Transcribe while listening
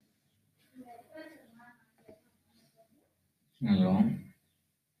Hello,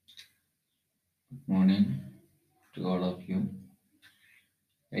 good morning to all of you.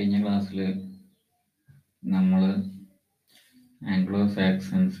 കഴിഞ്ഞ ക്ലാസ്സിൽ നമ്മൾ ആംഗ്ലോ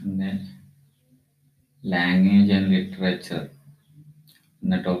സാക്സൺസിൻ്റെ ലാംഗ്വേജ് ആൻഡ് ലിറ്ററേച്ചർ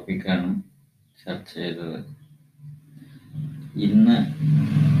എന്ന ടോപ്പിക്കാണ് ചർച്ച ചെയ്തത്. ഇന്ന്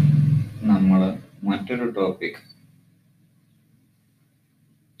നമ്മൾ മറ്റൊരു ടോപ്പിക്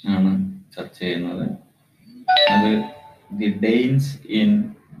ആണ് ചർച്ച ചെയ്യുന്നത്. അത് the Danes in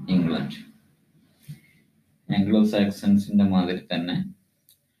England. Anglo സാക്സൺസിൻ്റെ മാതിരി തന്നെ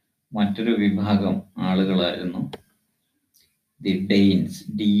മറ്റൊരു വിഭാഗം ആളുകളായിരുന്നു the Danes,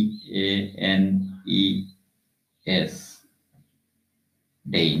 DANES,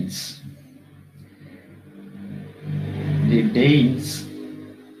 Danes. The Danes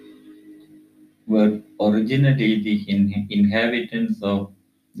were originally the inhabitants of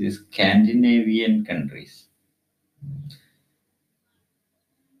the Scandinavian countries.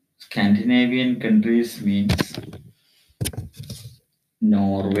 Scandinavian countries means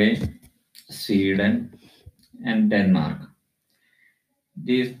Norway, Sweden, and Denmark.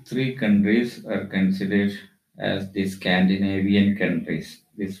 These three countries are considered as the Scandinavian countries.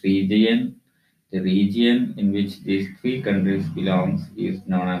 The region in which these three countries belongs is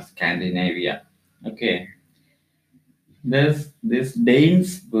known as Scandinavia. Okay. These Danes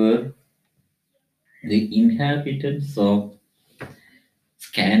were the inhabitants of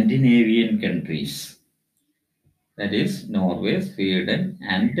Scandinavian countries. That is Norway, Sweden,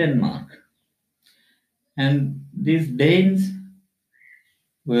 and Denmark. And these Danes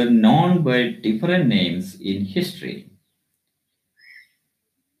were known by different names in history,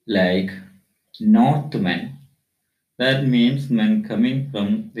 like Northmen, that means men coming from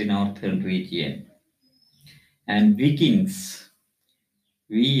the northern region, and Vikings,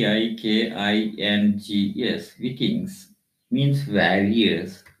 Vikings, Vikings means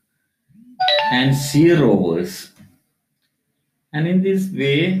warriors, and sea rovers. And in this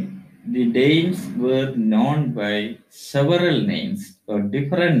way, the Danes were known by several names or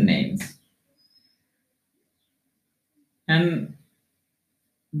different names. And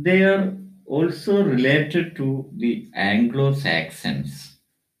they are also related to the Anglo-Saxons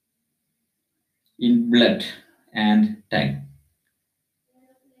in blood and tongue.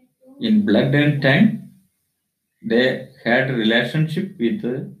 In blood and tongue, they had relationship with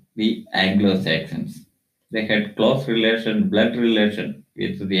the Anglo-Saxons. They had close blood relation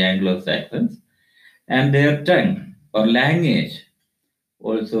with the Anglo-Saxons, and their tongue or language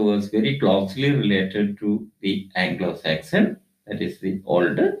also was very closely related to the Anglo-Saxon, that is the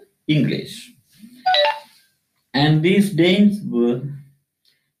Old English. And these Danes were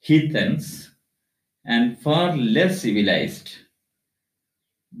heathens and far less civilized.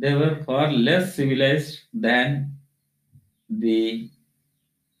 They were far less civilized than the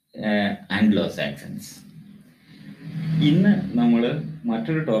Anglo-Saxons. ഇന്ന് നമ്മൾ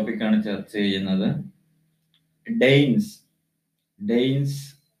മറ്റൊരു ടോപ്പിക്കാണ് ചർച്ച ചെയ്യുന്നത് Danes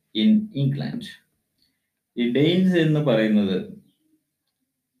in England. ഈ Danes എന്ന് പറയുന്നത്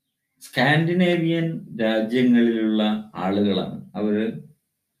Scandinavian രാജ്യങ്ങളിലുള്ള ആളുകളാണ്.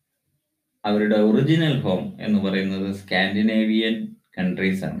 അവരുടെ ഒറിജിനൽ ഹോം എന്ന് പറയുന്നത് സ്കാൻഡിനേവിയൻ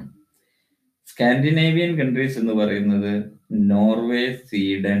കൺട്രീസ് ആണ്. സ്കാൻഡിനേവിയൻ കൺട്രീസ് എന്ന് പറയുന്നത് നോർവേ,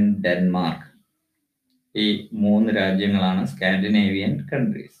 സ്വീഡൻ, ഡെൻമാർക്ക്, ഈ 3 രാജ്യങ്ങളാണ് സ്കാൻഡിനേവിയൻ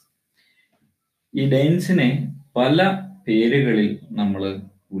കൺട്രീസ്. ഈ ഡെയിൻസിനെ പല പേരുകളിൽ നമ്മൾ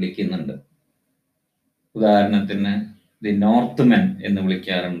വിളിക്കുന്നുണ്ട്. ഉദാഹരണത്തിന് ദി നോർത്ത്മെൻ എന്ന്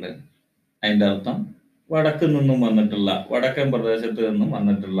വിളിക്കാറുണ്ട്. അതിൻ്റെ അർത്ഥം വടക്ക് നിന്നും വടക്കൻ പ്രദേശത്ത് നിന്നും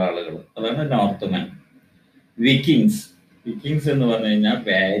വന്നിട്ടുള്ള ആളുകൾ, അതാണ് നോർത്ത്മെൻ. വിക്കിങ്സ് എന്ന് പറഞ്ഞു കഴിഞ്ഞാൽ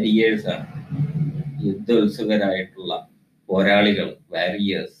വാരിയേഴ്സ് ആണ്, യുദ്ധോത്സുകരായിട്ടുള്ള പോരാളികൾ,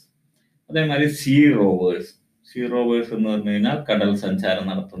 വാരിയേഴ്സ്. അതേമാതിരി സീ റോവേഴ്സ് എന്ന് പറഞ്ഞു കഴിഞ്ഞാൽ കടൽ സഞ്ചാരം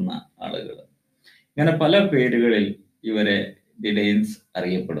നടത്തുന്ന ആളുകൾ. ഇങ്ങനെ പല പേരുകളിൽ ഇവരെ ദി ഡെയിൻസ്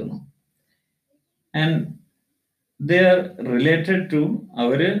അറിയപ്പെടുന്നു. And they are related to,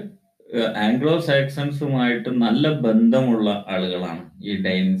 അവര് ആംഗ്ലോ സാക്സൺസുമായിട്ട് നല്ല ബന്ധമുള്ള ആളുകളാണ് ഈ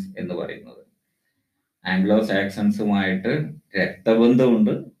ഡെയിൻസ് എന്ന് പറയുന്നത്. ആംഗ്ലോ സാക്സൺസുമായിട്ട്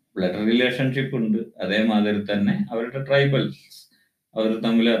രക്തബന്ധമുണ്ട്, ബ്ലഡ് റിലേഷൻഷിപ്പ് ഉണ്ട്. അതേമാതിരി തന്നെ അവരുടെ ട്രൈബൽസ്, അവർ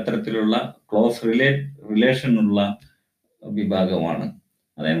തമ്മിൽ അത്തരത്തിലുള്ള ക്ലോസ് റിലേഷൻ ഉള്ള വിഭാഗമാണ്.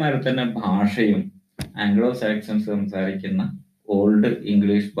 അതേമാതിരി തന്നെ ഭാഷയും ആംഗ്ലോ സാക്സൺസ് സംസാരിക്കുന്ന ഓൾഡ്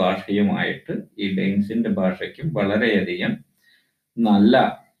ഇംഗ്ലീഷ് ഭാഷയുമായിട്ട് ഈ ഡെയിൻസിന്റെ ഭാഷയ്ക്കും വളരെയധികം നല്ല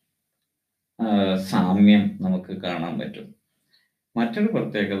സാമ്യം നമുക്ക് കാണാൻ പറ്റും. മറ്റൊരു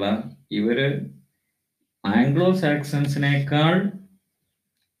പ്രത്യേകത, ഇവര് ആംഗ്ലോ സാക്സൺസിനേക്കാൾ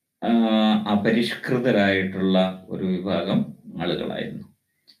അപരിഷ്കൃതരായിട്ടുള്ള ഒരു വിഭാഗം ആളുകളായിരുന്നു.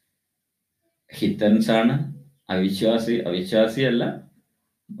 ഹിത്തൻസ് ആണ്, അവിശ്വാസിയല്ല,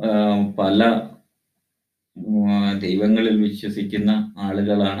 പല ദൈവങ്ങളിൽ വിശ്വസിക്കുന്ന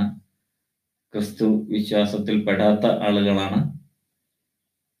ആളുകളാണ്, ക്രിസ്തു വിശ്വാസത്തിൽ പെടാത്ത ആളുകളാണ്,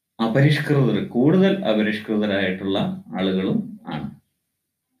 കൂടുതൽ അപരിഷ്കൃതരായിട്ടുള്ള ആളുകളും ആണ്.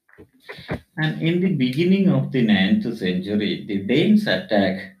 And in the beginning of the 9th century, the Danes'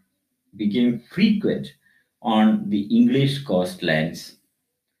 attack became frequent on the English coastlands.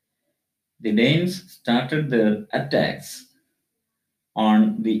 The Danes started their attacks on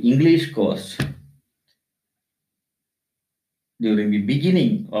the English coast during the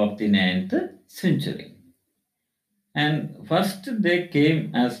beginning of the 9th century. And first they came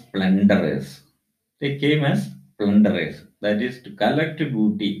as plunderers. That is, to collect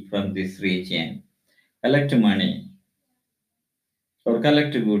booty from this region, collect money or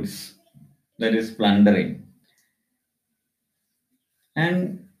collect goods, that is plundering. And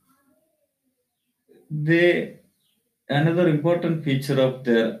another important feature of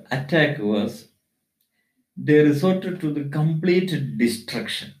their attack was they resorted to the complete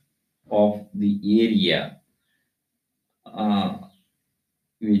destruction of the area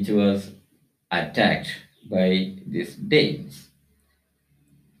which was attacked by these Danes.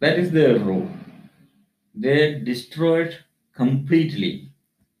 That is their rule. They destroyed completely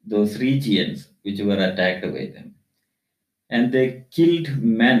those regions which were attacked by them. And they killed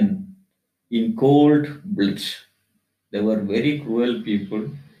men in cold blood. They were very cruel people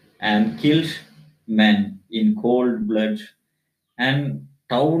and killed men in cold blood, and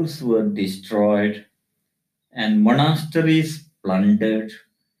towns were destroyed and monasteries plundered.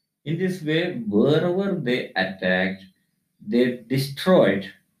 In this way, wherever they attacked, they destroyed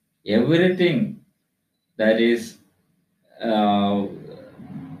everything that is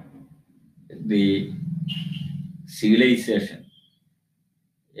the civilization.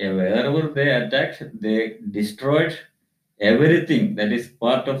 Wherever they attacked, they destroyed everything that is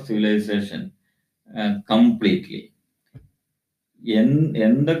part of civilization completely.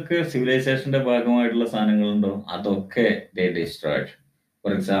 എന്തൊക്കെ സിവിലൈസേഷന്റെ ഭാഗമായിട്ടുള്ള സാധനങ്ങളുണ്ടോ അതൊക്കെ they destroyed.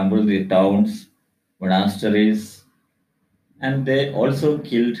 For example, the towns, monasteries, and they also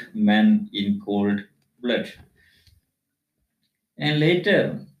killed men in cold blood. And later,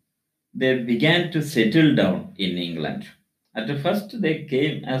 they began to settle down in England. At first, they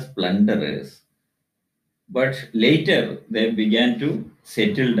came as plunderers, but later they began to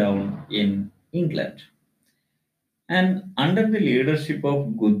settle down in England. And under the leadership of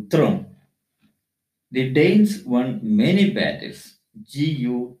Guthrum, the Danes won many battles.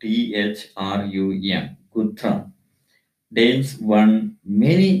 Guthrum. Guthrum. Danes won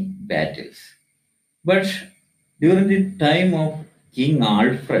many battles. But during the time of King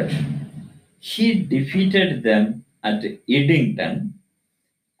Alfred, he defeated them at Edington,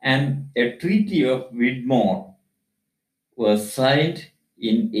 and a treaty of Widmore was signed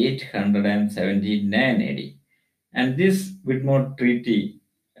in 879 AD. And this Widmore Treaty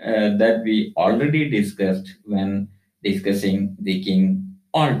that we already discussed when discussing the King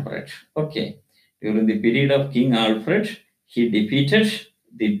Alfred. Okay, during the period of King Alfred, he defeated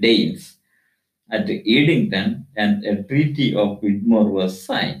the Danes at Edington, and a treaty of Widmore was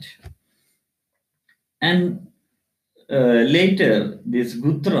signed. And later, this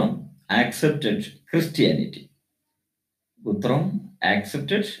Guthrum accepted Christianity.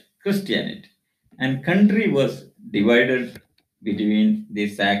 And country was divided between the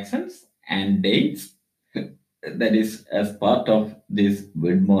Saxons and Danes, that is as part of this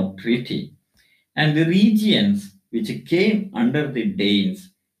Widmore Treaty. And the regions which came under the Danes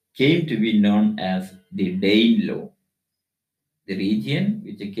came to be known as the Danelaw. The region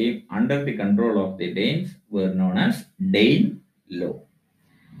which came under the control of the Danes were known as Danelaw.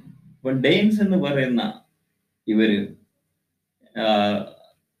 But Danes എന്ന് പറയുന്ന ഇവര്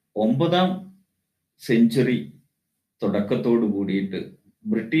 9ാം century തുടക്കത്തോടു കൂടിയിട്ട്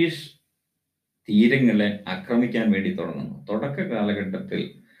British തീരങ്ങളെ ആക്രമിക്കാൻ വേണ്ടി തുടങ്ങുന്നു. തുടക്ക കാലഘട്ടത്തിൽ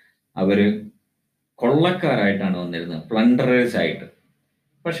അവര് കൊള്ളക്കാരായിട്ടാണ് വന്നിരുന്നത്, പ്ലണ്ടറേഴ്സ് ആയിട്ട്.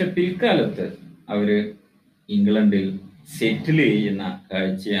 പക്ഷെ പിൽക്കാലത്ത് അവര് ഇംഗ്ലണ്ടിൽ സെറ്റിൽ ചെയ്യുന്ന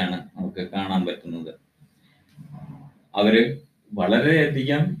കാഴ്ചയാണ് നമുക്ക് കാണാൻ പറ്റുന്നത്. അവര്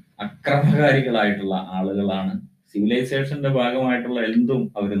വളരെയധികം അക്രമകാരികളായിട്ടുള്ള ആളുകളാണ്. സിവിലൈസേഷന്റെ ഭാഗമായിട്ടുള്ള എന്തും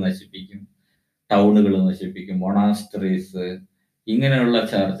അവർ നശിപ്പിക്കും. ടൗണുകൾ നശിപ്പിക്കും, മൊണാസ്റ്ററീസ്, ഇങ്ങനെയുള്ള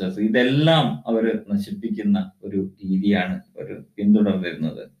ചർച്ചസ്, ഇതെല്ലാം അവർ നശിപ്പിക്കുന്ന ഒരു രീതിയാണ് അവർ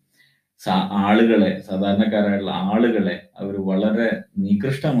പിന്തുടർന്നിരുന്നത്. സാധാരണക്കാരായിട്ടുള്ള ആളുകളെ അവർ വളരെ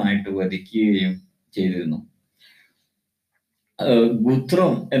നികൃഷ്ടമായിട്ട് വധിക്കുകയും ചെയ്തിരുന്നു.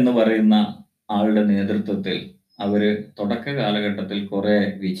 ഗുത്രം എന്ന് പറയുന്ന ആളുടെ നേതൃത്വത്തിൽ അവര് തുടക്ക കാലഘട്ടത്തിൽ കുറെ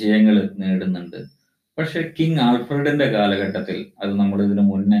വിജയങ്ങൾ നേടുന്നുണ്ട്. പക്ഷെ കിങ് ആൽഫ്രഡിന്റെ കാലഘട്ടത്തിൽ, അത് നമ്മൾ ഇതിനു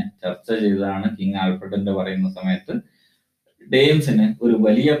മുന്നേ ചർച്ച ചെയ്തതാണ്, കിങ് ആൽഫ്രഡിന്റെ പറയുന്ന സമയത്ത് ഡെയിംസിന് ഒരു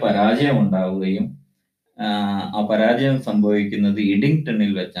വലിയ പരാജയം ഉണ്ടാവുകയും ആ പരാജയം സംഭവിക്കുന്നത്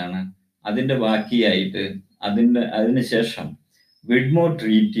ഇഡിങ്ടണിൽ വെച്ചാണ്. അതിന്റെ ബാക്കിയായിട്ട് അതിനുശേഷം വിഡ്മോർ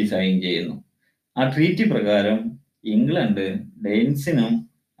ട്രീറ്റി സൈൻ ചെയ്യുന്നു. ആ ട്രീറ്റി പ്രകാരം ഇംഗ്ലണ്ട് ഡെയിൻസിനും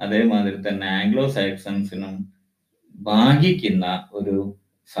അതേമാതിരി തന്നെ ആംഗ്ലോ സാക്സൺസിനും ഭാഗിക്കുന്ന ഒരു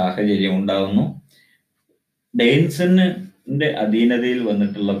സാഹചര്യം ഉണ്ടാവുന്നു. ഡെയിൻസിന്റെ അധീനതയിൽ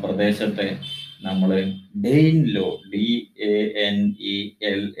വന്നിട്ടുള്ള പ്രദേശത്തെ നമ്മൾ Dain law,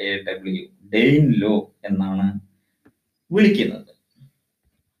 DANELAW, Dain law എന്നാണ് വിളിക്കുന്നത്.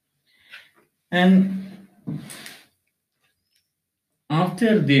 ആൻഡ്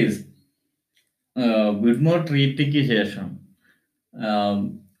ആഫ്റ്റർ ദിസ് വിഡ്മോർ ട്രീറ്റിക്ക് ശേഷം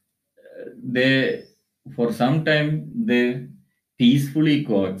for some time they peacefully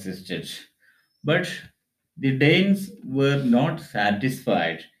coexisted, but the Danes were not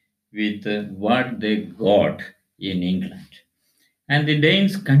satisfied with what they got in England, and the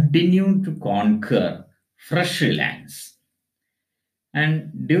Danes continued to conquer fresh lands. And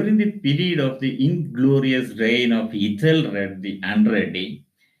during the period of the inglorious reign of Ethelred the Unready,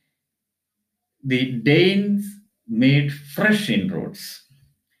 the Danes made fresh inroads.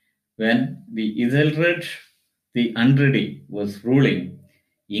 When the Ethelred the Unready was ruling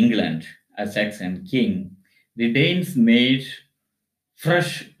England as Saxon king, the Danes made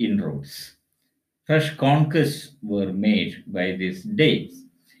fresh inroads. Fresh conquests were made by these Danes.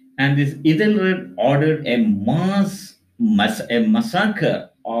 And this Ethelred ordered a massacre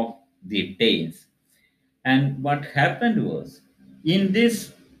of the Danes. And what happened was, in this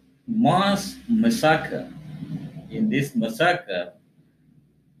massacre,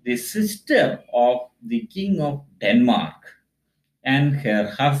 the sister of the King of Denmark and her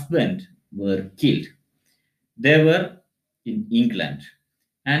husband were killed. They were in England.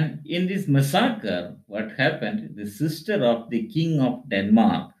 And in this massacre, what happened? The sister of the King of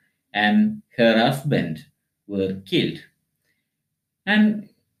Denmark and her husband were killed. And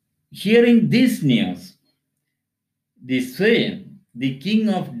hearing this news, the Svein, the King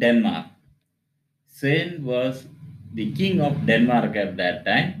of Denmark, Svein was the King of Denmark at that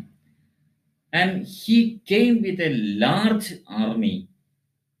time, and he came with a large army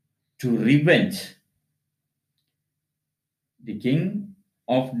to revenge. The King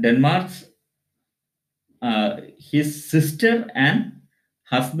of Denmark's his sister and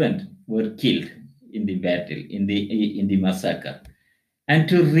husband were killed in the battle, in the massacre. And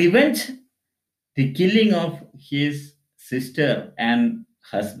to revenge the killing of his sister and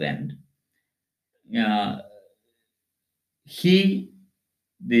husband,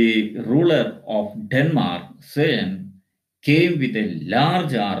 the ruler of Denmark, Svein, came with a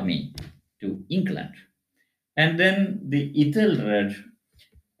large army to England. And then the Ethelred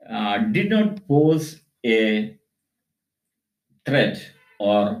did not pose a threat,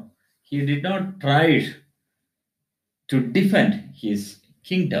 or he did not try to defend his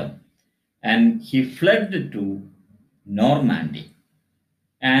kingdom, and he fled to Normandy.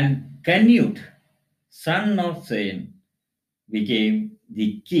 And Canute, son of Svein, became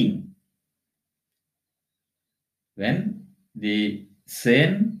the king. When the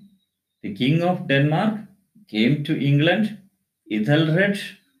Svein, the King of Denmark, came to England, Ethelred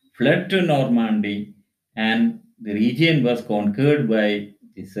fled to Normandy, and the region was conquered by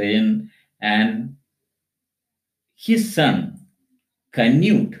the Svein, and his son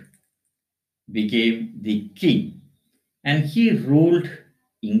Canute became the king, and he ruled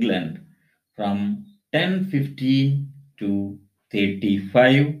England from 1015 to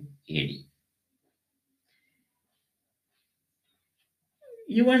 35 AD.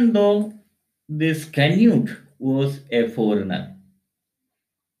 Even though this Canute was a foreigner,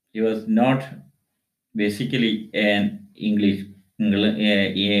 he was not basically an English,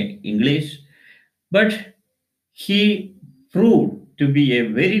 but he proved to be a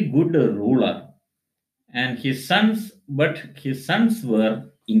very good ruler, and his sons were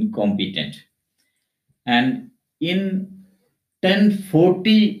incompetent. And in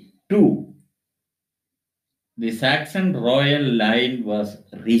 1042, the Saxon royal line was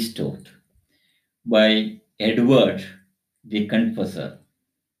restored by Edward the Confessor.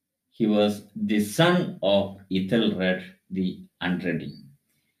 He was the son of Ethelred the Unready.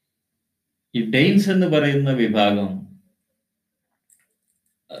 ഈ Danes എന്ന് പറയുന്ന വിഭാഗം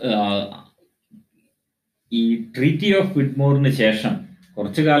ഈ treaty of വിഡ്മോറിന് ശേഷം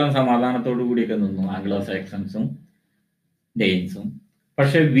കുറച്ചു കാലം സമാധാനത്തോടു കൂടിയൊക്കെ നിന്നു ആംഗ്ലോ സാക്സൺസും ഡെയിൻസും.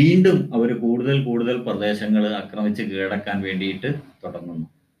 പക്ഷെ വീണ്ടും അവർ കൂടുതൽ കൂടുതൽ പ്രദേശങ്ങൾ ആക്രമിച്ച് കീഴടക്കാൻ വേണ്ടിയിട്ട് തുടങ്ങുന്നു.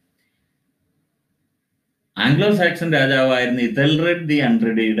 ആംഗ്ലോ സാക്സൺ രാജാവായിരുന്ന ഇതൽറെഡ് ദി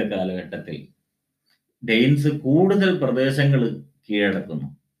അൺറെഡിയുടെ കാലഘട്ടത്തിൽ ഡെയിൻസ് കൂടുതൽ പ്രദേശങ്ങൾ കീഴടക്കുന്നു.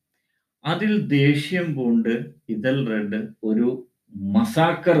 അതിൽ ദേഷ്യം പൂണ്ട് ഇതൽറെഡ് ഒരു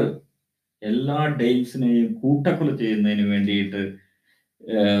മസാക്കർ എല്ലാ ഡെയിൻസിനെയും കൂട്ടക്കൊല ചെയ്യുന്നതിന് വേണ്ടിയിട്ട്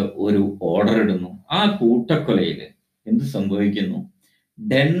ഒരു ഓർഡർ ഇടുന്നു. ആ കൂട്ടക്കൊലയിൽ എന്ത് സംഭവിക്കുന്നു?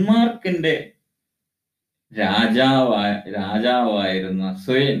 ഡെൻമാർക്കിന്റെ രാജാവായിരുന്ന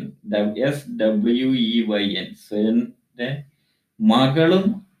സ്വയൻ, SWEYN, സ്വയന്റെ മകളും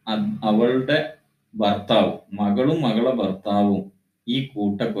അവളുടെ ഭർത്താവും, മകളെ ഭർത്താവും ഈ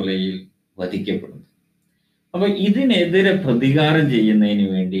കൂട്ടക്കൊലയിൽ വധിക്കപ്പെടുന്നു. അപ്പൊ ഇതിനെതിരെ പ്രതികാരം ചെയ്യുന്നതിന്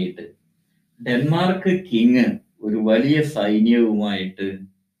വേണ്ടിയിട്ട് ഡെൻമാർക്ക് കിങ് ഒരു വലിയ സൈന്യവുമായിട്ട്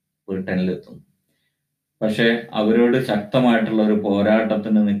ബ്രിട്ടനിലെത്തുന്നു. പക്ഷെ അവരോട് ശക്തമായിട്ടുള്ള ഒരു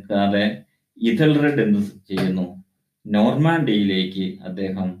പോരാട്ടത്തിന് നിൽക്കാതെ ഇതൽറെഡ് എന്ത് ചെയ്യുന്നു? നോർമാൻഡിയിലേക്ക്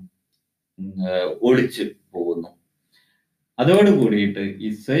അദ്ദേഹം ഒളിച്ചു പോകുന്നു. അതോടുകൂടിയിട്ട് ഈ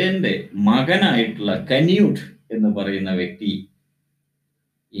സ്വയന്റെ മകനായിട്ടുള്ള കന്യൂട്ട് എന്ന് പറയുന്ന വ്യക്തി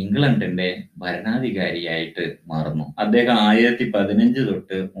ഇംഗ്ലണ്ടിന്റെ ഭരണാധികാരിയായിട്ട് മാറുന്നു. അദ്ദേഹം 1015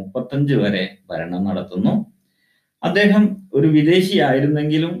 തൊട്ട് 35 വരെ ഭരണം നടത്തുന്നു. അദ്ദേഹം ഒരു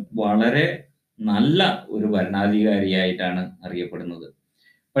വിദേശിയായിരുന്നെങ്കിലും വളരെ നല്ല ഒരു ഭരണാധികാരിയായിട്ടാണ് അറിയപ്പെടുന്നത്.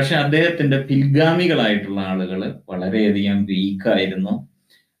 പക്ഷെ അദ്ദേഹത്തിന്റെ പിൽഗാമികളായിട്ടുള്ള ആളുകൾ വളരെയധികം വീക്കായിരുന്നു.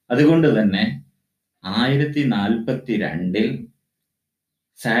 അതുകൊണ്ട് തന്നെ 1042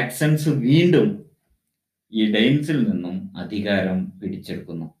 സാക്സൺസ് വീണ്ടും ഈ ഡെയിൻസിൽ നിന്നും അധികാരം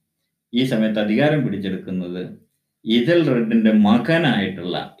പിടിച്ചെടുക്കുന്നു. ഈ സമയത്ത് അധികാരം പിടിച്ചെടുക്കുന്നത് ഇതൽറെഡിന്റെ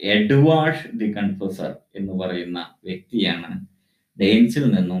മകനായിട്ടുള്ള എഡ്വാർഡ് ദി കൺഫസർ എന്ന് പറയുന്ന വ്യക്തിയാണ്. ഡെയിൻസിൽ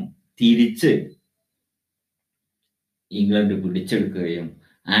നിന്നും തിരിച്ച് ഇംഗ്ലണ്ട് പിടിച്ചെടുക്കുകയും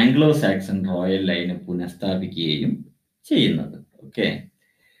ആംഗ്ലോ സാക്സൺ റോയൽ ലൈന് പുനഃസ്ഥാപിക്കുകയും ചെയ്യുന്നത്. Okay,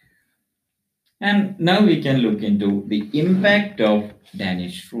 and now we can look in to the impact of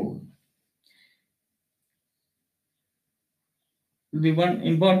Danish rule. The one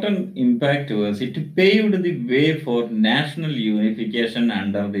important impact was it paved the way for national unification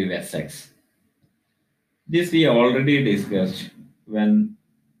under the Wessex. This we already discussed when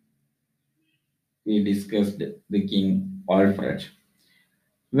we discussed the King Alfred.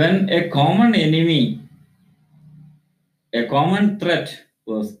 When a common enemy, a common threat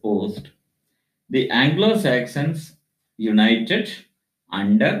was posed, the Anglo-Saxons united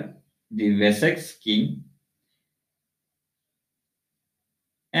under the Wessex king,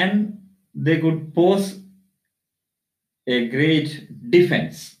 and they could pose a great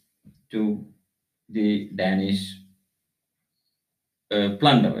defense to the Danish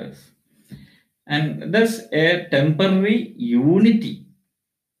plunderers. And thus a temporary unity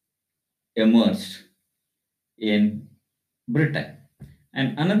emerged in Britain. And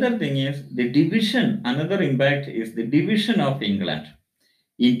another thing is the division, another impact is the division of England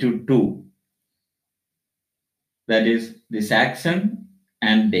into two. That is the Saxon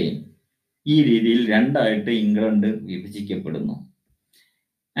and Dane. ഈ രീതിയിൽ രണ്ടായിട്ട് England വിഭജിക്കപ്പെടുന്നു.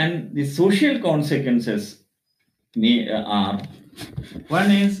 And the social consequences are, one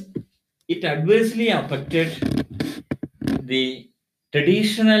is it adversely affected the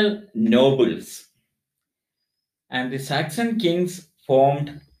traditional nobles, and the Saxon kings formed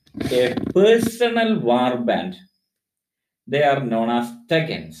a personal war band. They are known as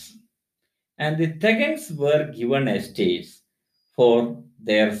Thegns, and the Thegns were given estates for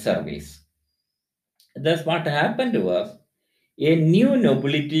their service. Thus what happened was a new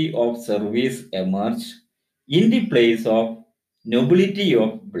nobility of service emerged in the place of nobility of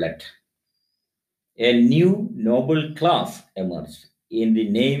blood. A new noble class emerged in the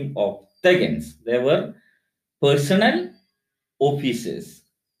name of Thegns. They were personal officers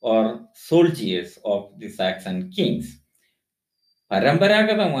or soldiers of the Saxon kings.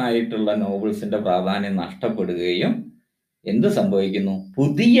 പരമ്പരാഗതമായിട്ടുള്ള നോബിൾസിന്റെ പ്രാധാന്യം നഷ്ടപ്പെടുകയും എന്ത് സംഭവിക്കുന്നു?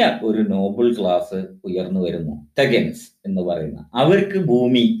 പുതിയ ഒരു Noble class ഉയർന്നു വരുന്നു, തെഗൻസ് എന്ന് പറയുന്ന. അവർക്ക്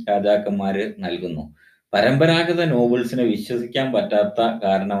ഭൂമി രാജാക്കന്മാര് നൽകുന്നു. പരമ്പരാഗത നോബിൾസിനെ വിശ്വസിക്കാൻ പറ്റാത്ത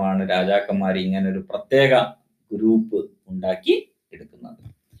കാരണമാണ് രാജാക്കന്മാർ ഇങ്ങനെ ഒരു പ്രത്യേക ഗ്രൂപ്പ് ഉണ്ടാക്കി എടുക്കുന്നത്.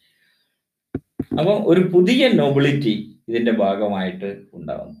 അപ്പം ഒരു പുതിയ നോബിലിറ്റി ഇതിന്റെ ഭാഗമായിട്ട്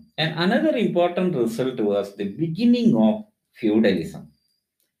ഉണ്ടാകുന്നു. And another important result was the beginning of feudalism.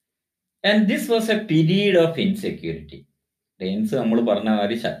 And this was A period of insecurity. Danes നമ്മൾ പറഞ്ഞ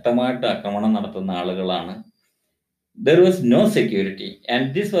മാതിരി ശക്തമായിട്ട് ആക്രമണം നടത്തുന്ന ആളുകളാണ്. There was no security, and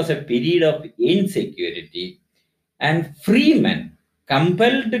this was a period of insecurity, and free men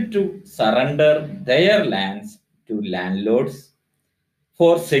compelled to surrender their lands to landlords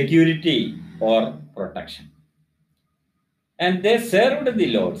for security or protection. And they served the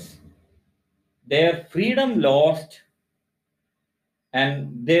lords. Their freedom lost, and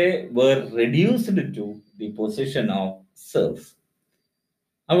they were reduced to the position of serfs.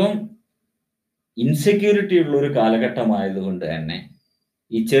 അപ്പം insecurity ഉള്ള ഒരു കാലഘട്ടമായതുകൊണ്ട് തന്നെ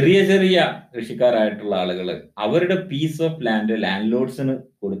ഈ ചെറിയ ചെറിയ കൃഷിക്കാരായിട്ടുള്ള ആളുകൾ അവരുടെ piece of land land ലോഡ്സിന്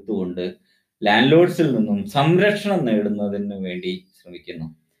കൊടുത്തുകൊണ്ട് ലാൻഡ് ലോഡ്സിൽ നിന്നും സംരക്ഷണം നേടുന്നതിന് വേണ്ടി ശ്രമിക്കുന്നു.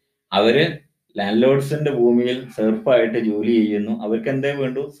 അവര് ലാൻഡ് ലോഡ്സിന്റെ ഭൂമിയിൽ സെർഫായിട്ട് ജോലി ചെയ്യുന്നു. അവർക്ക് എന്തേ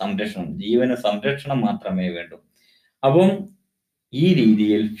വേണ്ടു? സംരക്ഷണം, ജീവന സംരക്ഷണം മാത്രമേ വേണ്ടൂ. അപ്പം ഈ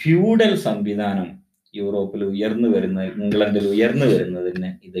രീതിയിൽ ഫ്യൂഡൽ സംവിധാനം യൂറോപ്പിൽ ഉയർന്നു വരുന്ന, ഇംഗ്ലണ്ടിൽ ഉയർന്നു വരുന്നതിന്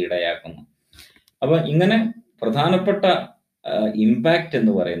ഇത് ഇടയാക്കുന്നു. അപ്പൊ ഇങ്ങനെ പ്രധാനപ്പെട്ട ഇമ്പാക്റ്റ്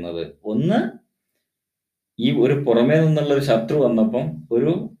എന്ന് പറയുന്നത്, ഒന്ന് ഈ ഒരു പുറമേ നിന്നുള്ള ഒരു ശത്രു വന്നപ്പം,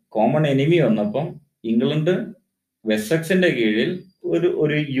 ഒരു കോമൺ എനിമി വന്നപ്പം ഇംഗ്ലണ്ട് വെസക്സിന്റെ കീഴിൽ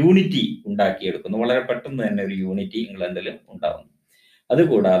ഒരു യൂണിറ്റി ഉണ്ടാക്കിയെടുക്കുന്നു. വളരെ പെട്ടെന്ന് തന്നെ ഒരു യൂണിറ്റി ഇംഗ്ലണ്ടിൽ ഉണ്ടാവുന്നു.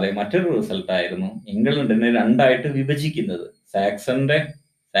 അതുകൂടാതെ മറ്റൊരു റിസൾട്ട് ആയിരുന്നു ഇംഗ്ലണ്ടിനെ രണ്ടായിട്ട് വിഭജിക്കുന്നത്.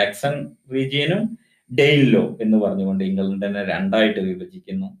 സാക്സൺ റീജിയനും ഡെയിൻലോ എന്ന് പറഞ്ഞുകൊണ്ട് ഇംഗ്ലണ്ടിനെ രണ്ടായിട്ട്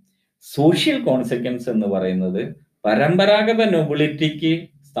വിഭജിക്കുന്നു. സോഷ്യൽ കോൺസിക്വൻസ് എന്ന് പറയുന്നത് പരമ്പരാഗത നൊബിലിറ്റിക്ക്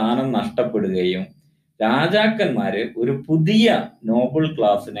സ്ഥാനം നഷ്ടപ്പെടുകയും രാജാക്കന്മാര് ഒരു പുതിയ നോബിൾ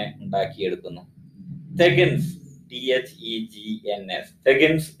ക്ലാസിനെ ഉണ്ടാക്കിയെടുക്കുന്നു. തെഗൻസ്, THEGNS,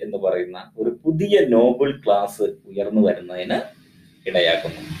 തെഗൻസ് എന്ന് പറയുന്ന ഒരു പുതിയ നോബിൾ ക്ലാസ് ഉയർന്നു വരുന്നതിന്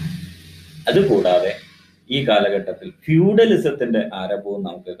ഇടയാക്കുന്നു. അതുകൂടാതെ ഈ കാലഘട്ടത്തിൽ ഫ്യൂഡലിസത്തിന്റെ ആരംഭവും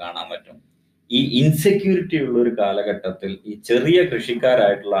നമുക്ക് കാണാൻ പറ്റും. ഈ ഇൻസെക്യൂരിറ്റി ഉള്ള ഒരു കാലഘട്ടത്തിൽ ഈ ചെറിയ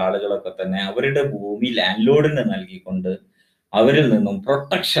കൃഷിക്കാരായിട്ടുള്ള ആളുകളൊക്കെ തന്നെ അവരുടെ ഭൂമി ലാൻഡ് ലോഡിന് നൽകിക്കൊണ്ട് അവരിൽ നിന്നും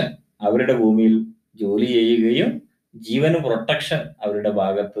പ്രൊട്ടക്ഷൻ, അവരുടെ ഭൂമിയിൽ ജോലി ചെയ്യുകയും ജീവന് പ്രൊട്ടക്ഷൻ അവരുടെ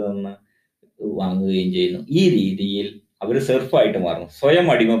ഭാഗത്ത് നിന്ന് വാങ്ങുകയും ചെയ്യുന്നു. ഈ രീതിയിൽ അവർ സെർഫായിട്ട് മാറുന്നു, സ്വയം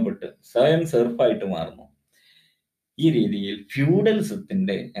അടിമപ്പെട്ട് സ്വയം സെർഫായിട്ട് മാറുന്നു. ഈ രീതിയിൽ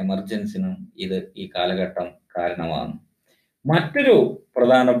ഫ്യൂഡലിസത്തിന്റെ എമർജൻസിനും ഇത് ഈ കാലഘട്ടം കാരണമാകുന്നു. മറ്റൊരു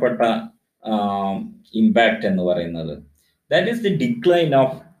പ്രധാനപ്പെട്ട ഇമ്പാക്റ്റ് എന്ന് പറയുന്നത്, that is the decline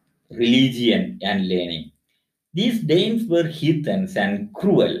of religion and learning. These Danes were heathens and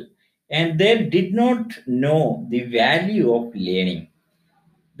cruel, and they did not know the value of learning.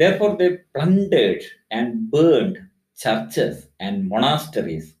 Therefore, they plundered and burned churches and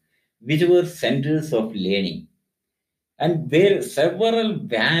monasteries, which were centers of learning, and where several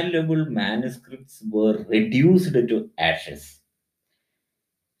valuable manuscripts were reduced to ashes.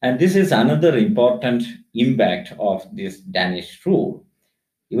 And this is another important impact of this Danish rule.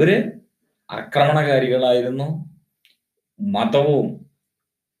 ഇവര് ആക്രമണകാരികളായിരുന്നു.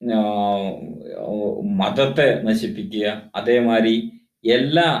 മതത്തെ നശിപ്പിക്കുക, അതേമാതിരി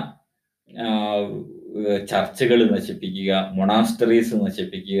എല്ലാ ചർച്ചുകൾ നശിപ്പിക്കുക, മൊണാസ്റ്ററീസ്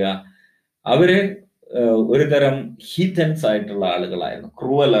നശിപ്പിക്കുക. അവര് ഒരു തരം ഹീത്തൻസ് ആയിട്ടുള്ള ആളുകളായിരുന്നു,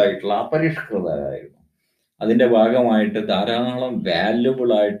 ക്രൂവലായിട്ടുള്ള, അപരിഷ്കൃതരായിരുന്നു. അതിന്റെ ഭാഗമായിട്ട് ധാരാളം വാല്യുബിൾ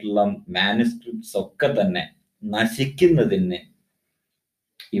ആയിട്ടുള്ള മാനുസ്ക്രിപ്റ്റ്സ് ഒക്കെ തന്നെ നശിക്കുന്നതിന്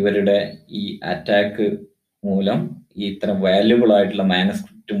ഇവരുടെ ഈ അറ്റാക്ക് മൂലം ഈ ഇത്തരം വാല്യുബിൾ ആയിട്ടുള്ള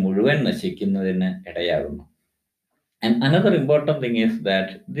മാനുസ്ക്രിപ്റ്റ് മുഴുവൻ നശിക്കുന്നതിന് ഇടയാകുന്നു. And another important thing is that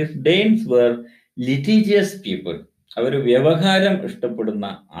these Danes were litigious people. അവർ വ്യവഹാരം ഇഷ്ടപ്പെടുന്ന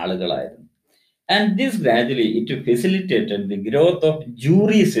ആളുകളായിരുന്നു. And this gradually it facilitated the growth of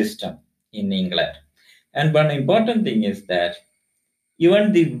jury system in England. And one important thing is that even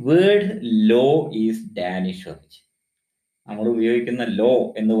the word law is Danish origin. നമ്മൾ ഉപയോഗിക്കുന്ന law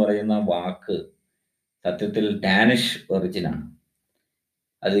എന്ന് പറയുന്ന വാക്ക് സത്യത്തിൽ Danish ഒറിജിനാണ്.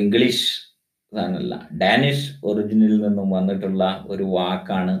 അത് English അല്ല, ഡാനിഷ് ഒറിജിനിൽ നിന്നും വന്നിട്ടുള്ള ഒരു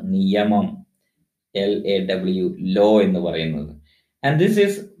വാക്കാണ് നിയമം, LAW, ലോ എന്ന് പറയുന്നത്. And this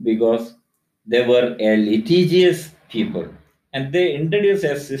is because they were a litigious people, and they introduced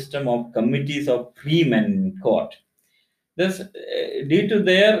a system of committees of free men in court. Thus, due to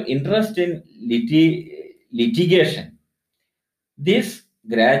their interest in litigation, this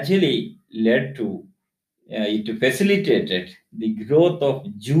gradually led to it facilitated the growth of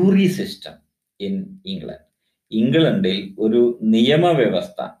jury system in England. ഇംഗ്ലണ്ടിൽ ഒരു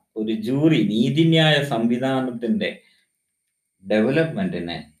നിയമവ്യവസ്ഥ, ഒരു jury, നീതിന്യായ സംവിധാനത്തിന്റെ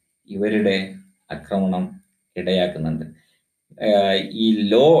ഡെവലപ്മെന്റിനെ ഇവരുടെ ആക്രമണം ഇടയാക്കുന്നുണ്ട്. ഈ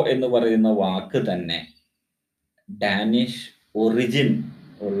law എന്ന് പറയുന്ന വാക്ക് തന്നെ ഡാനിഷ് ഒറിജിൻ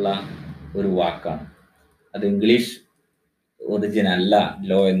ഉള്ള ഒരു വാക്കാണ്. അത് ഇംഗ്ലീഷ് ഒറിജിൻ അല്ല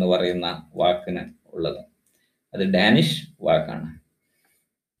ലോ എന്ന് പറയുന്ന വാക്കിന് ഉള്ളത്, അത് ഡാനിഷ് വാക്കാണ്.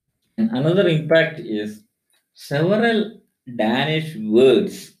 Another impact is several Danish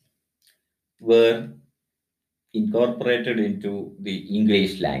words were incorporated into the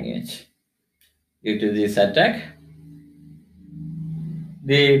English language. Due to this attack,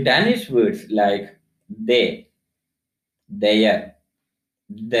 the Danish words like they, their,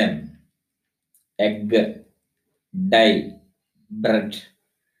 them, egg, die, bread,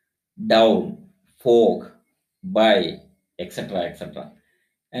 down, fog, by, etc., etc.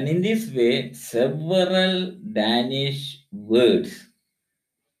 And in this way, several Danish words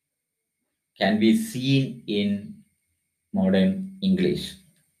can be seen in modern English.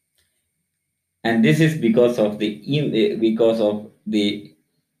 And this is because of the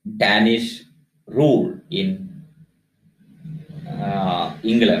Danish rule in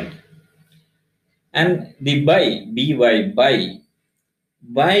England. And the by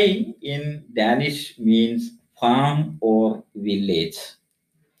in Danish means farm or village.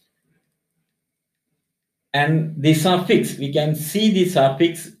 And the suffix, we can see the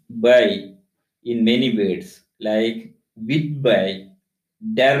suffix by in many words like Whitby,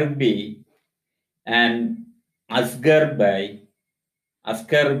 Derby, and Ascarby.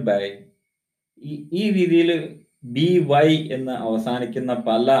 ഈ രീതിയിൽ BY എന്ന് അവസാനിക്കുന്ന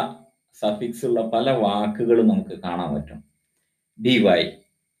പല suffix ഉള്ള പല വാക്കുകൾ നമുക്ക് കാണാൻ പറ്റും. BY,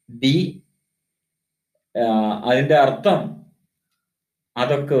 ഡി, അതിന്റെ അർത്ഥം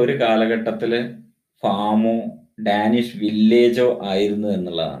അതൊക്കെ ഒരു കാലഘട്ടത്തില് ഫാമോ ഡാനിഷ് വില്ലേജോ ആയിരുന്നു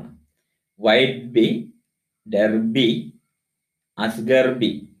എന്നുള്ളതാണ്. വൈറ്റ്ബി, ഡെർബി,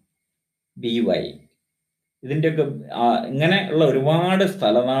 അസ്ഗർബി, BY, ഇതിന്റെയൊക്കെ ഇങ്ങനെയുള്ള ഒരുപാട്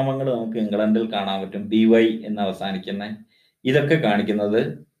സ്ഥലനാമങ്ങൾ നമുക്ക് ഇംഗ്ലണ്ടിൽ കാണാൻ പറ്റും. BY എന്ന് അവസാനിക്കുന്ന ഇതൊക്കെ കാണിക്കുന്നത്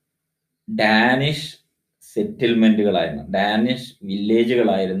ഡാനിഷ് സെറ്റിൽമെന്റുകളായിരുന്നു, ഡാനിഷ്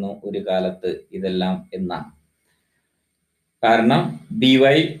വില്ലേജുകളായിരുന്നു ഒരു കാലത്ത് ഇതെല്ലാം എന്നാണ്. കാരണം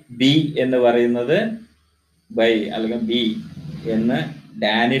BY, ബി എന്ന് പറയുന്നത് ബൈ അല്ലെങ്കിൽ ബി എന്ന്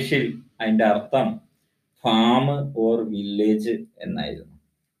ഡാനിഷിൽ അതിന്റെ അർത്ഥം ഫാം ഓർ വില്ലേജ് എന്നായിരുന്നു.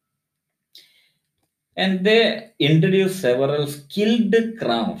 And they introduced several skilled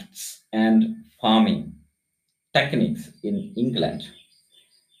crafts and farming techniques in England.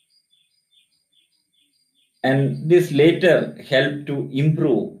 And this later helped to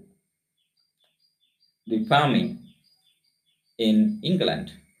improve the farming in England.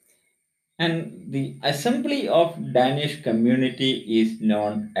 And the assembly of Danish community is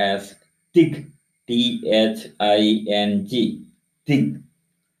known as THING, THING,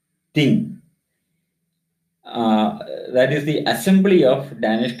 THING. That is the assembly of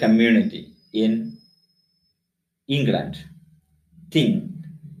Danish community in England, THING.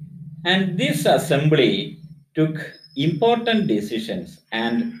 And this assembly took important decisions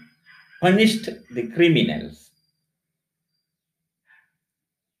and punished the criminals.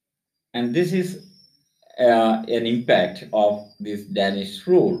 And this is an impact of this Danish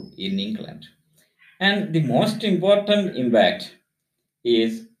rule in England. And the most important impact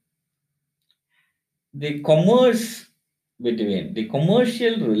is the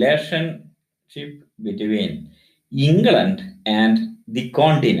commercial relationship between England and the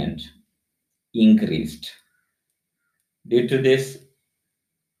continent increased. Due to this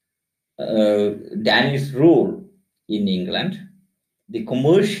Danish rule in England, the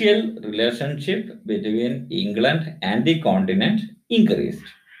commercial relationship between England and the continent increased.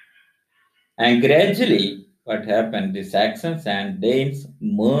 And gradually, what happened, the Saxons and Danes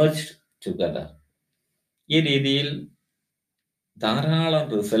merged together. ഈ രീതിയിൽ ധാരാളം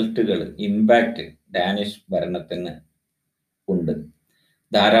റിസൾട്ടുകൾ, impact Danish ഭരണത്തിന് ഉണ്ട്.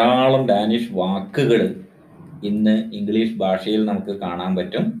 ധാരാളം Danish വാക്കുകൾ ഇന്ന് English ഭാഷയിൽ നമുക്ക് കാണാൻ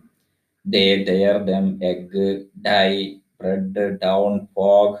പറ്റും. ദേ, there, dum, egg, dye, bread, down,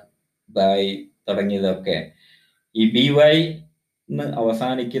 fog, by തുടങ്ങിയതൊക്കെ ഈ BY എന്ന്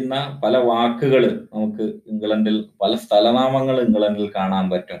അവസാനിക്കുന്ന പല വാക്കുകൾ നമുക്ക് ഇംഗ്ലണ്ടിൽ, പല സ്ഥലനാമങ്ങൾ ഇംഗ്ലണ്ടിൽ കാണാൻ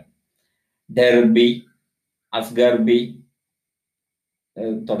പറ്റും. ഡെർബി, അസ്ഗർബി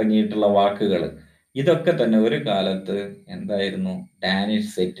തുടങ്ങിയിട്ടുള്ള വാക്കുകൾ, ഇതൊക്കെ തന്നെ ഒരു കാലത്ത് എന്തായിരുന്നു,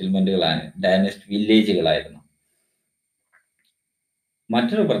 ഡാനിഷ് സെറ്റിൽമെന്റുകളാണ്, ഡാനിഷ് വില്ലേജുകളായിരുന്നു.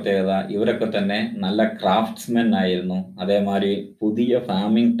 മറ്റൊരു പ്രത്യേകത, ഇവരൊക്കെ തന്നെ നല്ല ക്രാഫ്റ്റ്സ്മെൻ ആയിരുന്നു. അതേമാതിരി പുതിയ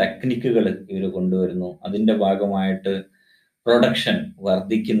ഫാമിംഗ് ടെക്നിക്കുകൾ ഇവർ കൊണ്ടുവരുന്നു. അതിന്റെ ഭാഗമായിട്ട് പ്രൊഡക്ഷൻ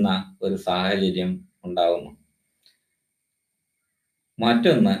വർദ്ധിക്കുന്ന ഒരു സാഹചര്യം ഉണ്ടാകുന്നു.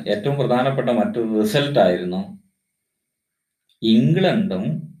 മറ്റൊന്ന്, ഏറ്റവും പ്രധാനപ്പെട്ട മറ്റൊരു റിസൾട്ട് ആയിരുന്നു, ഇംഗ്ലണ്ടും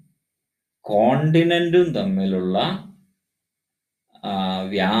കോണ്ടിനെന്റും തമ്മിലുള്ള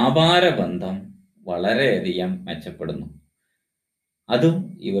വ്യാപാര ബന്ധം വളരെയധികം മെച്ചപ്പെടുന്നു. അതും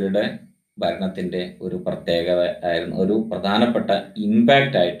ഇവരുടെ ഭരണത്തിന്റെ ഒരു പ്രത്യേകത ആയിരുന്നു, ഒരു പ്രധാനപ്പെട്ട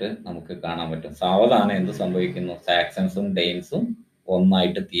ഇമ്പാക്റ്റ് ആയിട്ട് നമുക്ക് കാണാൻ പറ്റും. സാവധാനം എന്ത് സംഭവിക്കുന്നു, സാക്സൺസും ഡെയിൻസും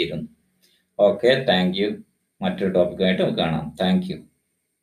ഒന്നായിട്ട് തീരുന്നു. Okay, thank you. മറ്റൊരു ടോപ്പിക്കുമായിട്ട് കാണാം. Thank you.